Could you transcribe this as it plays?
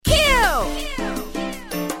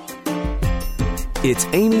It's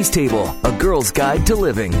Amy's Table, a girl's guide to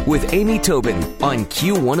living with Amy Tobin on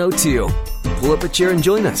Q102. Pull up a chair and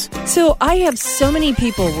join us. So I have so many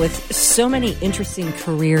people with so many interesting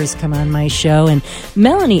careers come on my show, and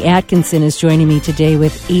Melanie Atkinson is joining me today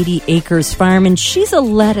with 80 Acres Farm, and she's a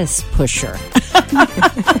lettuce pusher.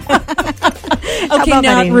 Okay,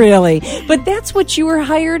 not really. But that's what you were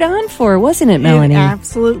hired on for, wasn't it, Melanie? It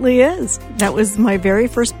absolutely is. That was my very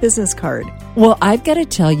first business card. Well, I've got to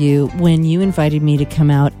tell you, when you invited me to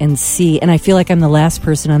come out and see, and I feel like I'm the last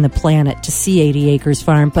person on the planet to see 80 Acres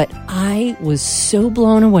Farm, but I was so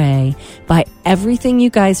blown away by everything you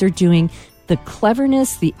guys are doing. The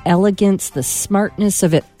cleverness, the elegance, the smartness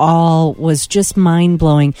of it all was just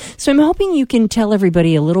mind-blowing. So I'm hoping you can tell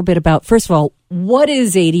everybody a little bit about, first of all, what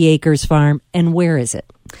is 80 Acres Farm and where is it?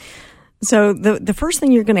 So the first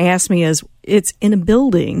thing you're going to ask me is, it's in a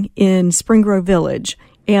building in Spring Grove Village,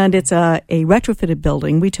 and it's a retrofitted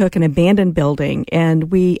building. We took an abandoned building,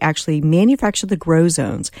 and we actually manufacture the grow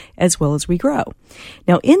zones as well as we grow.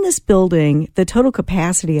 Now, in this building, the total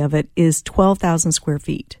capacity of it is 12,000 square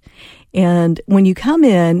feet. And when you come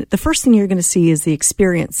in, the first thing you're going to see is the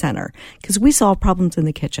experience center, because we solve problems in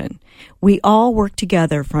the kitchen. We all work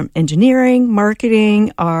together, from engineering,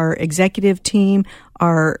 marketing, our executive team,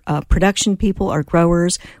 our production people, our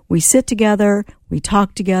growers. We sit together, we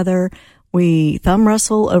talk together, we thumb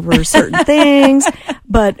wrestle over certain things,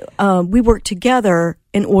 but we work together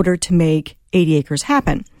in order to make 80 acres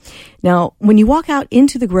happen. Now, when you walk out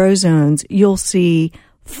into the grow zones, you'll see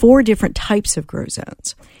 4 different types of grow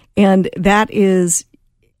zones. And that is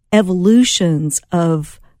evolutions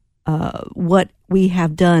of what we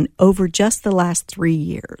have done over just the last 3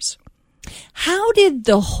 years. How did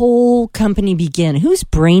the whole company begin? Whose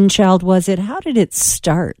brainchild was it? How did it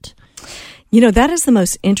start? You know, that is the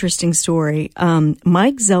most interesting story.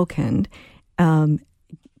 Mike Zelkind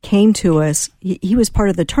came to us. He was part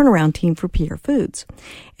of the turnaround team for Pierre Foods.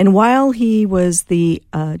 And while he was the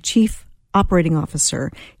chief operating officer,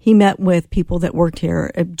 he met with people that worked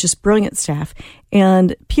here, just brilliant staff.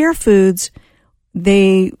 And Pierre Foods,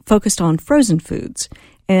 they focused on frozen foods.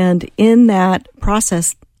 And in that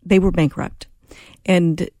process, they were bankrupt.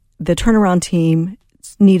 And the turnaround team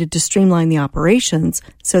needed to streamline the operations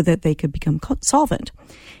so that they could become solvent.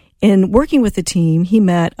 In working with the team, he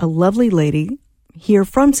met a lovely lady here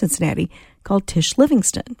from Cincinnati called Tish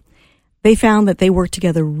Livingston. They found that they worked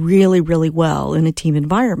together really, really well in a team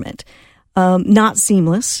environment. Not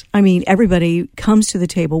seamless. I mean, everybody comes to the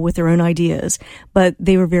table with their own ideas, but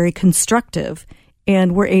they were very constructive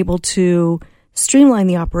and were able to streamline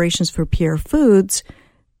the operations for Pierre Foods.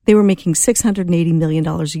 They were making $680 million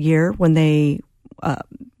a year when they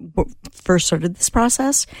first started this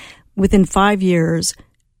process. Within 5 years,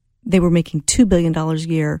 they were making $2 billion a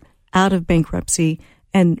year out of bankruptcy,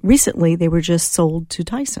 and recently they were just sold to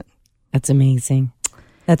Tyson. That's amazing.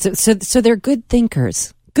 So they're good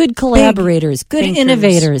thinkers. Good collaborators, good thinkers,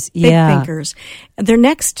 innovators. Big thinkers. Their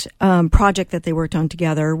next project that they worked on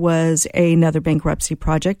together was another bankruptcy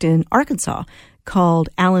project in Arkansas called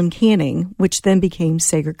Allen Canning, which then became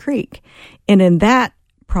Sager Creek. And in that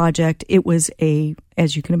project, it was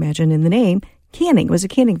as you can imagine in the name, canning. It was a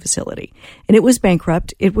canning facility. And it was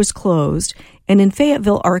bankrupt. It was closed. And in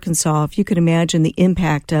Fayetteville, Arkansas, if you could imagine the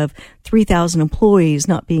impact of 3,000 employees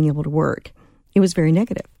not being able to work, it was very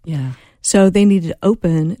negative. Yeah. So they needed to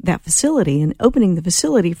open that facility. And opening the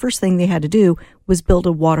facility, first thing they had to do was build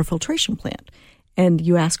a water filtration plant. And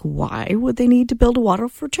you ask, why would they need to build a water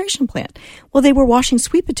filtration plant? Well, they were washing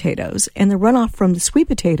sweet potatoes, and the runoff from the sweet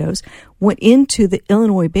potatoes went into the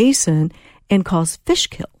Illinois basin and caused fish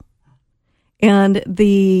kill. And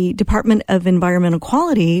the Department of Environmental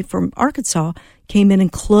Quality from Arkansas came in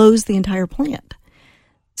and closed the entire plant.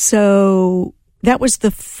 So that was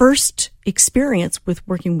the first experience with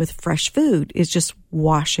working with fresh food, is just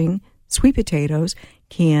washing sweet potatoes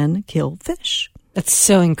can kill fish. That's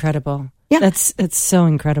so incredible. Yeah. It's so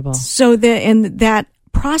incredible. So that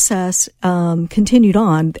process continued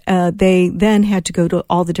on. They then had to go to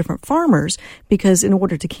all the different farmers, because in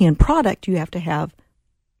order to can product, you have to have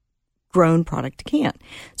grown product to can.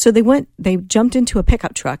 So they jumped into a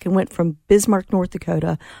pickup truck and went from Bismarck, North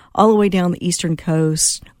Dakota, all the way down the eastern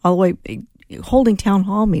coast, all the way holding town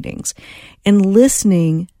hall meetings and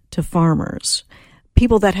listening to farmers,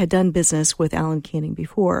 people that had done business with Allen Canning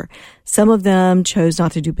before. Some of them chose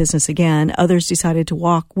not to do business again. Others decided to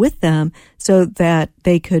walk with them so that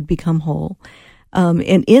they could become whole.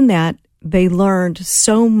 And in that, they learned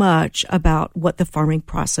so much about what the farming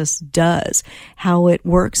process does, how it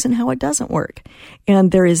works and how it doesn't work.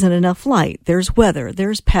 And there isn't enough light. There's weather.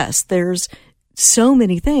 There's pests. There's so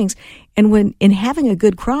many things. And in having a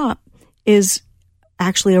good crop is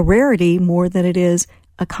actually a rarity more than it is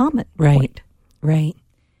a common point. Right.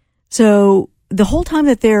 So the whole time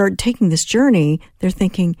that they're taking this journey, they're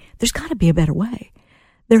thinking, there's got to be a better way.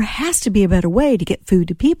 There has to be a better way to get food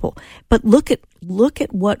to people. But look at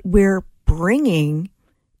what we're bringing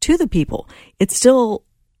to the people. They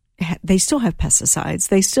still have pesticides.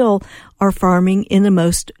 They still are farming in the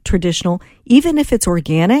most traditional, even if it's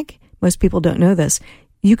organic. Most people don't know this.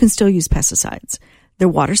 You can still use pesticides. They're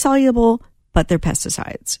water soluble, but they're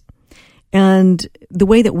pesticides. And the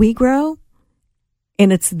way that we grow,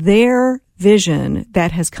 and it's their vision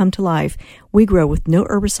that has come to life. We grow with no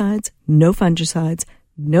herbicides, no fungicides,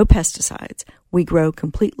 no pesticides. We grow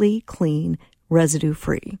completely clean, residue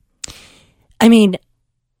free. I mean,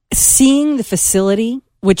 seeing the facility,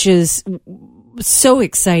 which is so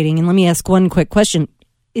exciting. And let me ask one quick question.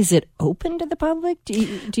 Is it open to the public?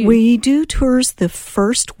 We do tours the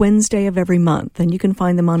first Wednesday of every month, and you can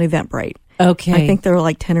find them on Eventbrite. Okay. I think they're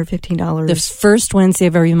like $10 or $15. The first Wednesday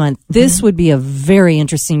of every month. This would be a very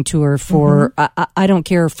interesting tour for, I don't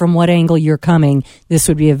care from what angle you're coming, this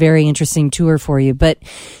would be a very interesting tour for you. But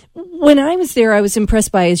when I was there, I was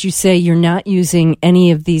impressed by, as you say, you're not using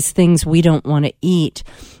any of these things we don't want to eat.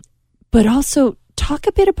 But also, talk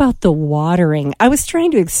a bit about the watering. I was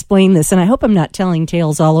trying to explain this, and I hope I'm not telling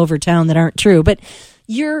tales all over town that aren't true, but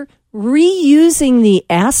you're reusing the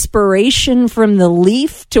aspiration from the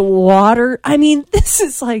leaf to water. I mean, this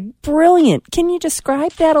is like brilliant. Can you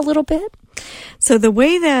describe that a little bit? So the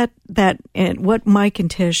way that and what Mike and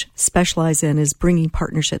Tish specialize in is bringing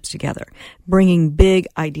partnerships together, bringing big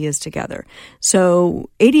ideas together. So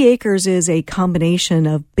 80 Acres is a combination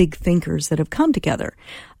of big thinkers that have come together.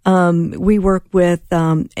 We work with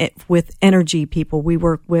energy people. We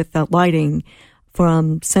work with lighting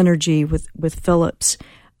from Synergy with Philips.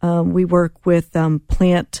 We work with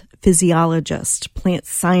plant physiologists, plant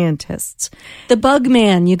scientists. The bug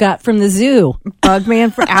man you got from the zoo. Bug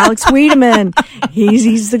man for Alex Wiedemann.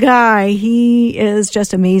 He's the guy. He is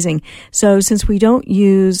just amazing. So since we don't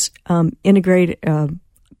use integrated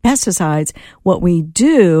pesticides, what we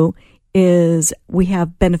do is we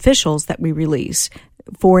have beneficials that we release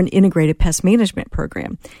for an integrated pest management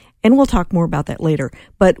program. And we'll talk more about that later.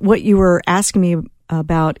 But what you were asking me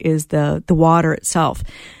about is the water itself.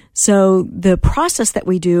 So the process that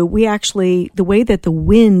we do, the way that the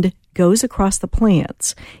wind goes across the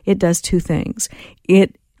plants, it does two things.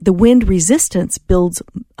 The wind resistance builds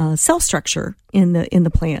cell structure in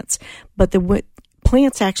the plants, but the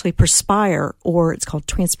plants actually perspire, or it's called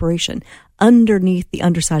transpiration, underneath the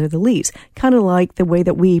underside of the leaves, kind of like the way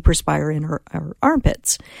that we perspire in our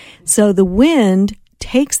armpits. So the wind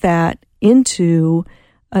takes that into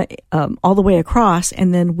all the way across,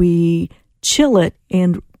 and then we chill it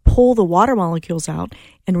and pull the water molecules out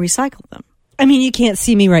and recycle them. I mean, you can't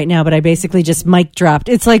see me right now, but I basically just mic dropped.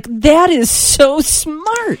 It's like, that is so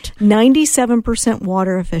smart. 97%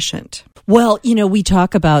 water efficient. Well, we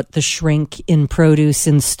talk about the shrink in produce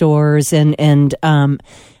in stores, and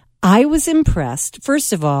I was impressed.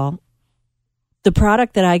 First of all, the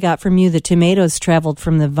product that I got from you, the tomatoes, traveled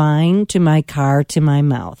from the vine to my car to my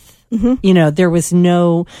mouth. Mm-hmm. There was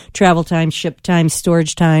no travel time, ship time,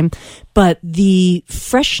 storage time, but the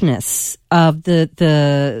freshness of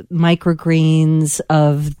the microgreens,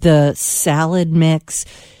 of the salad mix,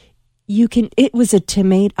 it was a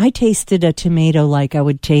tomato. I tasted a tomato like I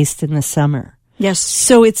would taste in the summer. Yes.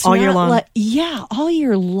 So it's all year long. All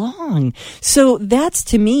year long. So that's,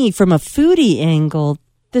 to me, from a foodie angle,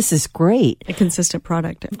 this is great. A consistent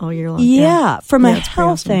product all year long. Yeah. From a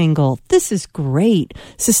health angle, this is great.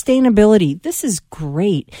 Sustainability, this is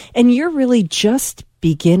great. And you're really just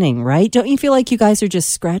beginning, right? Don't you feel like you guys are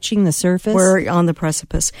just scratching the surface? We're on the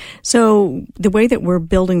precipice. So the way that we're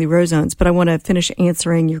building the row zones, but I want to finish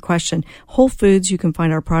answering your question. Whole Foods, you can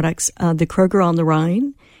find our products. The Kroger on the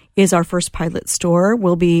Rhine is our first pilot store.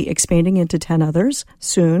 We'll be expanding into 10 others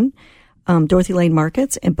soon. Dorothy Lane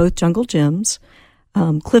Markets and both Jungle Gyms.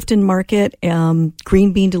 Clifton Market,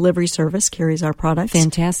 Green Bean Delivery Service carries our products.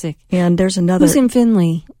 Fantastic. And there's another. Who's in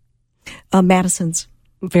Findlay? Madison's.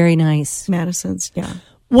 Very nice. Madison's, yeah.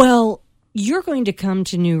 Well, you're going to come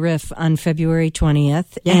to New Riff on February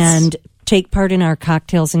 20th. Yes. And take part in our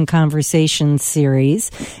Cocktails and Conversations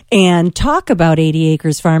series and talk about 80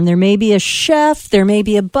 Acres Farm. There may be a chef, there may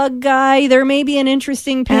be a bug guy, there may be an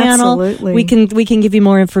interesting panel. Absolutely. We can give you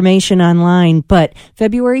more information online, but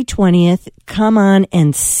February 20th, come on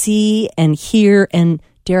and see and hear and,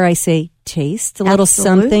 dare I say, taste a little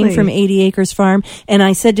something from 80 Acres Farm. And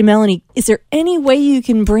I said to Melanie, is there any way you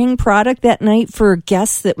can bring product that night for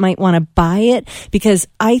guests that might want to buy it? Because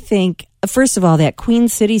I think, first of all, that Queen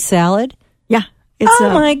City salad, It's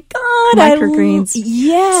my God. Microgreens.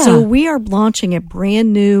 Yeah. So we are launching a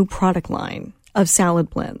brand new product line of salad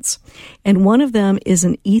blends. And one of them is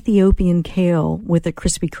an Ethiopian kale with a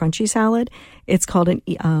crispy, crunchy salad. It's called an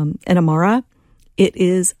amara. It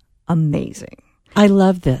is amazing. I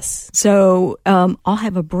love this. So I'll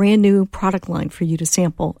have a brand new product line for you to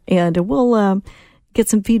sample, and we'll get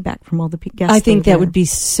some feedback from all the guests. I think that would be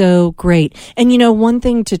so great. And, one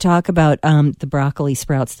thing to talk about the broccoli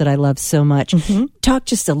sprouts that I love so much. Mm-hmm. Talk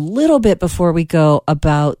just a little bit before we go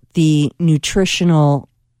about the nutritional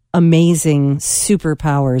amazing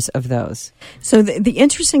superpowers of those. So the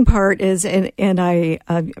interesting part is, and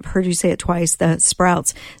I've heard you say it twice, the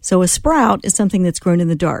sprouts. So a sprout is something that's grown in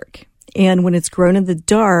the dark. And when it's grown in the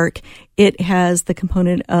dark, it has the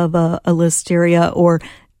component of a listeria or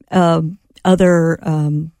other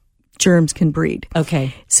germs can breed.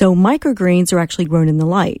 Okay. So microgreens are actually grown in the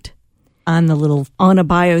light. On a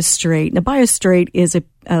biostrate. And a biostrate is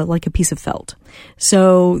like a piece of felt.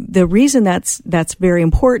 So the reason that's very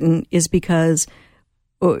important is because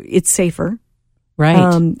it's safer. Right.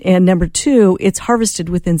 And number two, it's harvested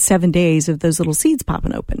within 7 days of those little seeds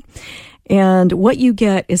popping open. And what you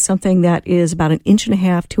get is something that is about 1.5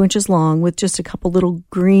 inches, 2 inches long with just a couple little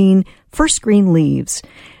first green leaves.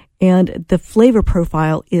 And the flavor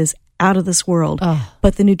profile is out of this world. Oh.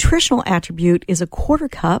 But the nutritional attribute is 1/4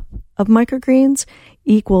 cup of microgreens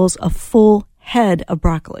equals a full head of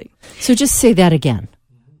broccoli. So just say that again.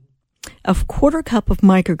 1/4 cup of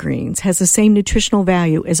microgreens has the same nutritional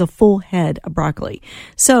value as a full head of broccoli.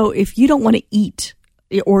 So if you don't want to eat,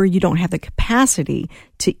 or you don't have the capacity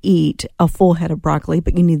to eat a full head of broccoli,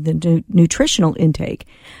 but you need the nutritional intake,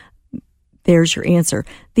 there's your answer.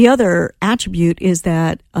 The other attribute is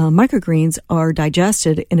that microgreens are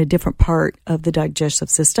digested in a different part of the digestive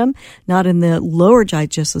system, not in the lower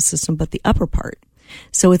digestive system, but the upper part.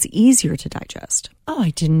 So it's easier to digest. Oh,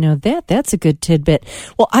 I didn't know that. That's a good tidbit.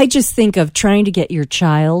 Well, I just think of trying to get your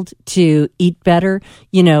child to eat better.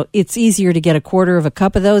 It's easier to get 1/4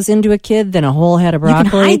 cup of those into a kid than a whole head of broccoli.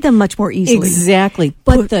 You can hide them much more easily. Exactly.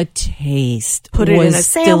 But the taste Put it was in a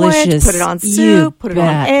sandwich, delicious. put it on soup, put it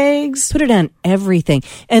on eggs. Put it on everything.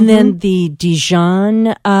 And then the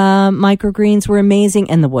Dijon microgreens were amazing,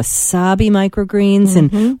 and the wasabi microgreens.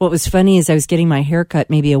 And what was funny is I was getting my hair cut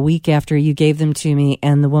maybe a week after you gave them to me,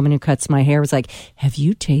 and the woman who cuts my hair was like, "Have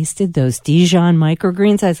you tasted those Dijon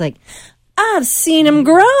microgreens?" I was like, "I've seen them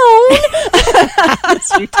grown."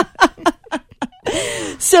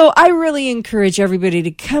 So I really encourage everybody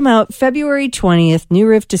to come out February 20th, New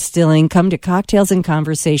Riff Distilling. Come to Cocktails and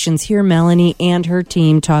Conversations. Hear Melanie and her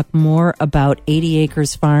team talk more about 80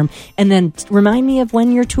 Acres Farm. And then remind me of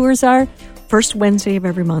when your tours are. First Wednesday of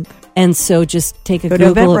every month. And so just take a Go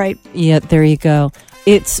Google. to Eventbrite. Yeah, there you go.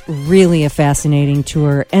 It's really a fascinating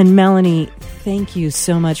tour. And Melanie, thank you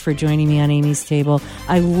so much for joining me on Amy's Table.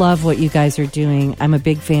 I love what you guys are doing. I'm a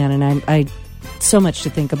big fan, and I so much to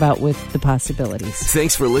think about with the possibilities.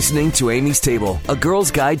 Thanks for listening to Amy's Table, a girl's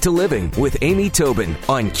guide to living with Amy Tobin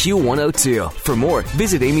on Q102. For more,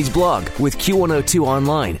 visit Amy's blog with Q102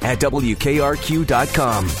 online at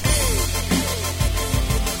WKRQ.com.